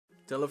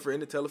Tell a friend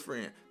to tell a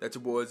friend that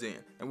your boy's in.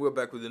 And we're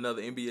back with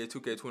another NBA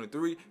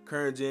 2K23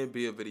 current gen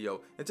build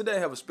video. And today I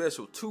have a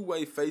special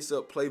two-way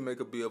face-up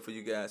playmaker build for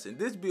you guys. And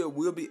this build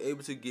will be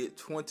able to get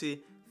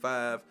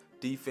 25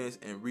 defense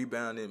and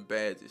rebounding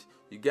badges.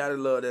 You gotta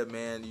love that,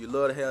 man. You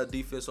love to have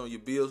defense on your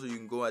build so you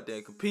can go out there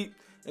and compete.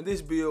 And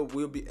this build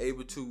will be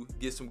able to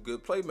get some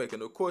good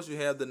playmaking. Of course, you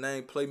have the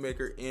name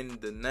Playmaker in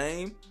the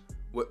name.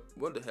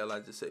 What the hell I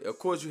just say? Of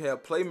course, you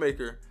have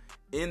Playmaker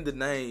in the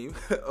name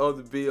of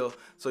the build,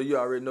 so you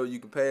already know you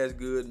can pass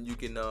good and you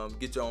can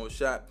get your own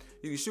shot.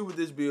 You can shoot with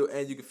this build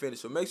and you can finish.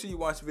 So make sure you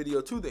watch the video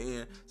to the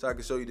end so I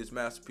can show you this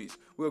masterpiece.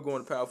 We'll go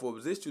into power forward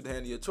position, to the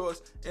hand of your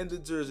choice, and the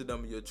jersey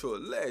number of your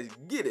choice. Let's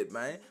get it,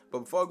 man. But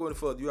before I go any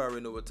further, you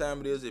already know what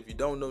time it is. If you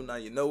don't know, now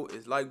you know.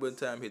 It's like button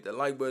time. Hit that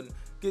like button.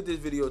 Get this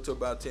video to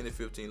about 10 to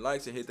 15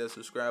 likes and hit that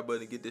subscribe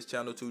button and get this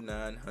channel to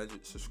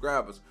 900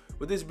 subscribers.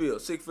 With this build,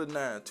 6'9",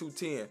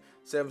 210,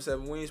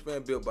 7'7"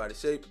 wingspan, built body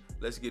shape.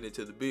 Let's get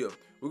into the build.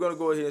 We're going to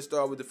go ahead and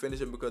start with the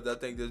finishing because I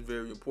think that's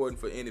very important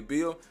for any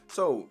build.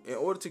 So in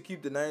order to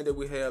keep the name that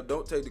we have,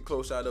 don't take the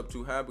close shot up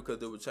too high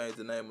because it will change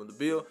the name of the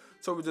build.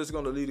 So we're just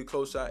going to leave the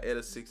close shot at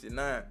a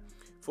 69.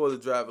 For the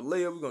driver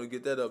layer, we're going to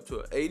get that up to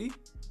an 80.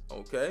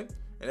 Okay.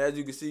 And as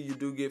you can see, you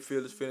do get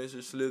fearless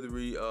finisher,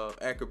 slithery,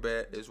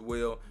 acrobat as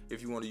well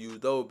if you want to use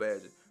those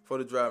badges. For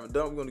the driving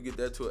dunk, we're going to get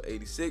that to an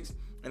 86.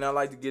 And I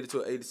like to get it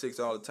to an 86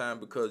 all the time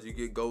because you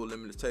get goal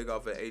limitless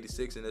takeoff at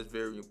 86, and that's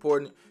very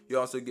important. You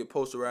also get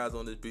posterized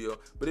on this build.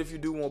 But if you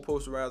do want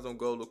posterized on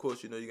goal, of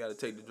course, you know you got to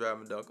take the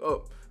driving dunk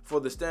up. For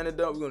the standard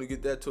dunk, we're going to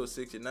get that to a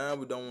 69.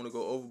 We don't want to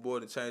go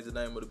overboard and change the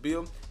name of the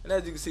build. And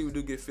as you can see, we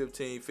do get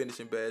 15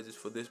 finishing badges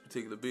for this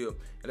particular build.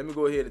 And let me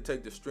go ahead and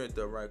take the strength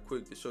up right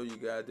quick to show you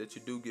guys that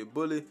you do get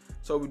bullied.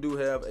 So we do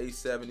have a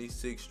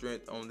 76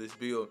 strength on this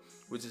build,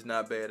 which is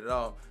not bad at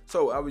all.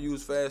 So I would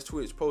use fast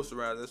twitch,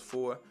 posterize, that's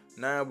 4.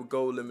 9 with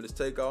gold limitless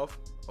takeoff,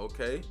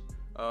 okay.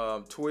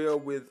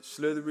 12 with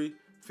slithery,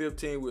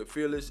 15 with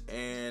fearless,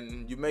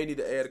 and you may need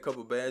to add a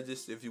couple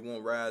badges if you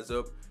want rise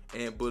up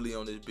and bully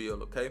on this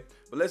build, okay.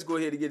 But let's go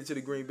ahead and get into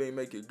the green bean,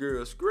 make your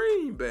girl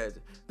scream badge.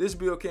 This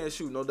build can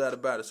shoot, no doubt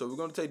about it. So we're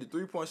gonna take the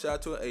 3-point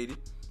shot to an 80.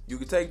 You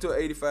can take it to an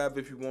 85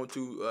 if you want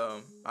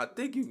to. I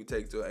think you can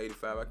take it to an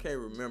 85. I can't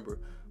remember.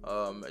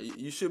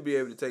 You should be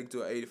able to take it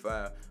to an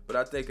 85, but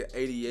I think an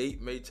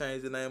 88 may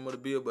change the name of the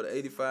build, but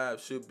 85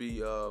 should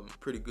be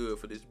pretty good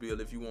for this build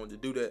if you wanted to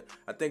do that.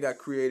 I think I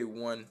created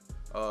one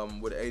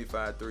with an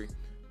 85-3,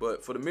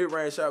 but for the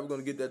mid-range shot, we're going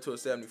to get that to a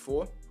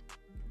 74,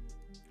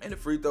 and the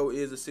free throw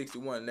is a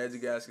 61, and as you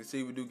guys can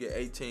see, we do get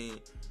 18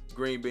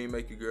 green bean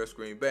make your girl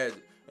scream badges.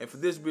 And for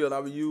this build, I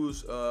would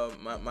use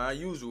my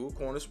usual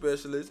corner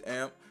specialist,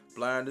 amp,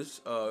 blinders,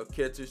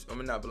 catches, I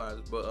mean not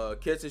blinders, but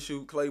catch and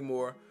shoot,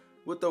 claymore.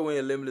 We'll throw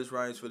in limitless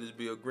range for this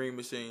build, green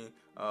machine,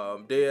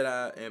 dead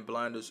eye, and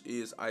blinders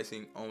is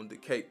icing on the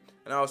cake.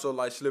 And I also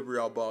like slippery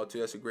all ball too.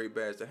 That's a great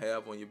badge to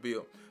have on your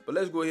build. But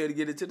let's go ahead and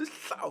get into the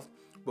south.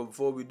 But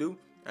before we do,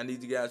 I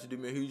need you guys to do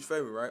me a huge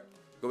favor, right?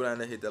 Go down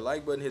there, hit that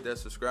like button, hit that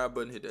subscribe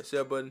button, hit that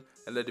share button,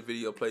 and let the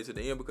video play to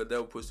the end because that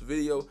will push the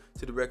video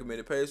to the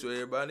recommended page so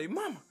everybody and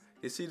their mama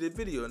can see the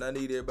video. And I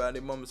need everybody and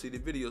their mama to see the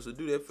video, so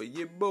do that for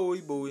your boy.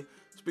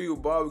 Speed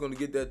with ball, we're going to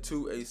get that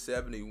to a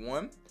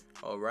 71.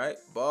 All right,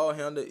 ball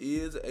handle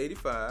is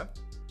 85.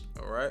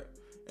 All right,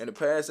 and the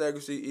pass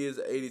accuracy is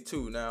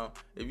 82. Now,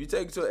 if you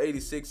take it to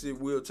 86, it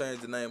will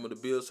change the name of the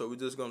build, so we're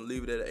just gonna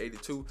leave it at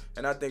 82.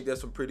 And I think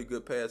that's some pretty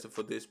good passing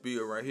for this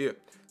build right here.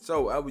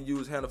 So I would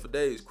use handle for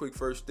days, quick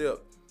first step,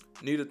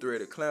 needle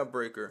threader, clamp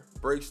breaker,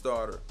 brake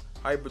starter,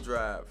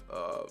 hyperdrive,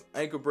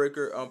 ankle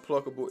breaker,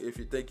 unpluckable. If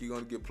you think you're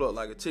gonna get plucked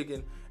like a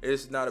chicken,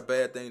 it's not a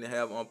bad thing to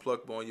have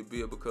unpluckable on your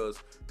build because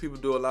people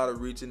do a lot of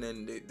reaching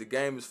and the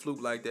game is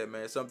fluke like that,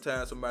 man.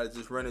 Sometimes somebody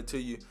just run into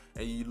you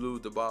and you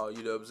lose the ball,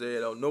 you know what I'm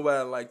saying? Oh,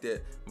 nobody like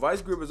that.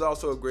 Vice grip is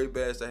also a great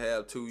badge to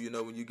have too. You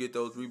know, when you get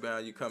those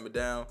rebounds, you're coming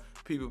down,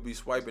 people be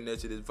swiping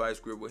at you, this vice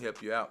grip will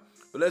help you out.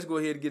 But let's go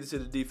ahead and get into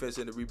the defense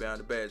and the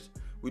rebound badge.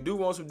 We do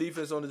want some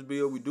defense on this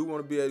build. We do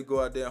want to be able to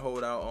go out there and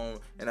hold out on.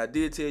 And I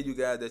did tell you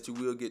guys that you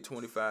will get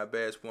 25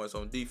 badge points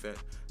on defense.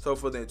 So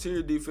for the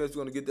interior defense,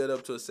 we're going to get that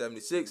up to a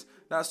 76.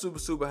 Not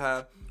super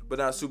high, but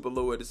not super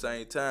low at the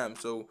same time.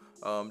 So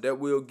that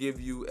will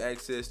give you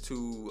access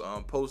to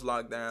post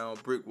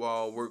lockdown, brick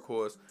wall,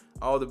 workhorse,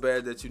 all the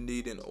badges that you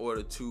need in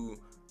order to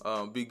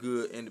be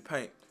good in the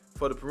paint.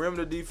 For the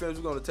perimeter defense,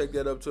 we're going to take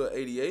that up to an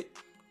 88.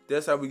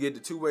 That's how we get the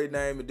two-way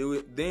name and do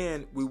it.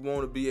 Then we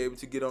want to be able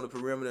to get on the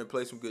perimeter and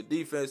play some good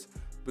defense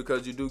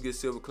because you do get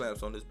silver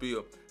clamps on this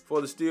build.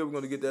 For the steal, we're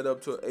going to get that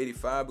up to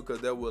 85 because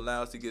that will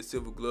allow us to get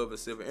silver glove and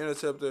silver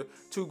interceptor.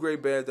 Two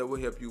great badges that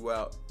will help you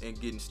out in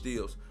getting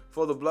steals.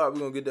 For the block, we're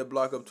going to get that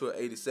block up to an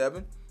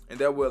 87, and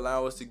that will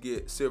allow us to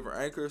get silver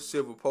anchor,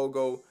 silver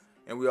pogo,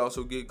 and we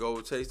also get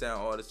gold chase down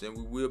artists, and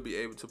we will be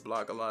able to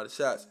block a lot of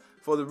shots.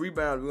 For the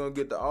rebound, we're going to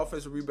get the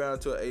offensive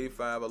rebound to an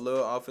 85. I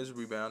love offensive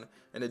rebounding.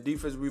 And the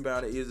defensive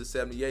rebounding is a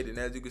 78. And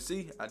as you can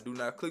see, I do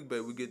not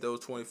clickbait. We get those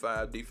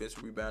 25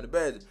 defensive rebounding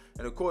badges.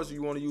 And of course,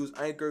 you want to use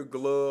anchor,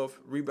 glove,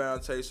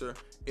 rebound chaser,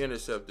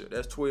 interceptor.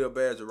 That's 12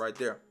 badges right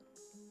there.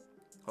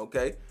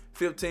 Okay.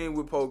 15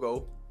 with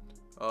pogo,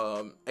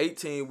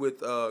 18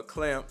 with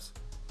clamps,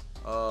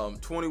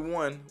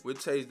 21 with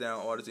chase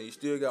down artists, and you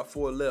still got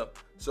 4 left.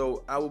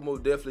 So I would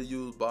most definitely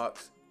use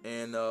box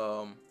and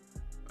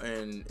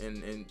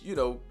you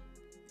know,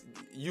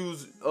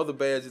 use other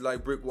badges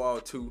like brick wall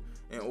 2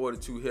 in order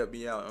to help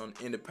me out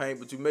in the paint.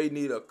 But you may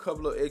need a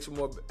couple of extra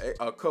more,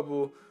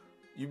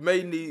 you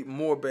may need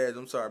more badges.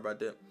 I'm sorry about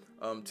that.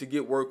 To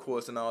get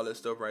workhorse and all that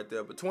stuff right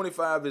there. But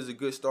 25 is a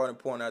good starting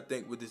point, I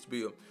think, with this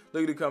build.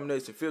 Look at the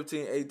combination: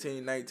 15,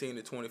 18, 19,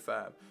 and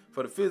 25.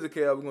 For the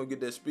physical, we're going to get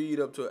that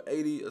speed up to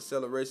 80,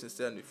 acceleration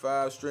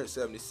 75, strength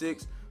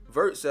 76,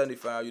 vert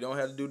 75. You don't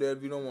have to do that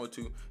if you don't want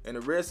to. And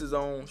the rest is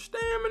on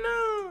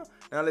stamina.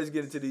 Now let's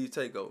get into these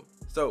takeovers.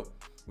 So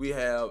we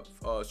have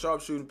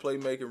sharpshooting,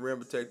 playmaker, rim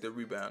protector,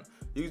 rebound.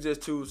 You can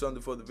just choose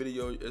something for the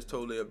video. It's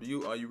totally up to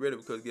you. Are you ready?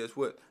 Because guess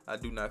what? I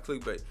do not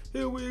clickbait.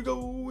 Here we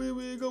go, here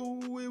we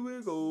go, here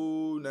we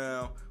go.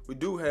 Now, we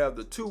do have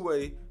the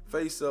two-way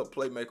face-up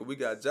playmaker. We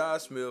got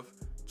Josh Smith,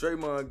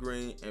 Draymond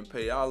Green, and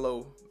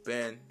Paolo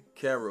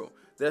Banchero.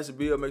 That's the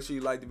build. Make sure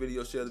you like the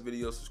video, share the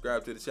video,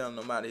 subscribe to the channel.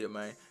 I'm out of here,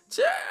 man.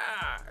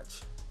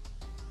 Charge!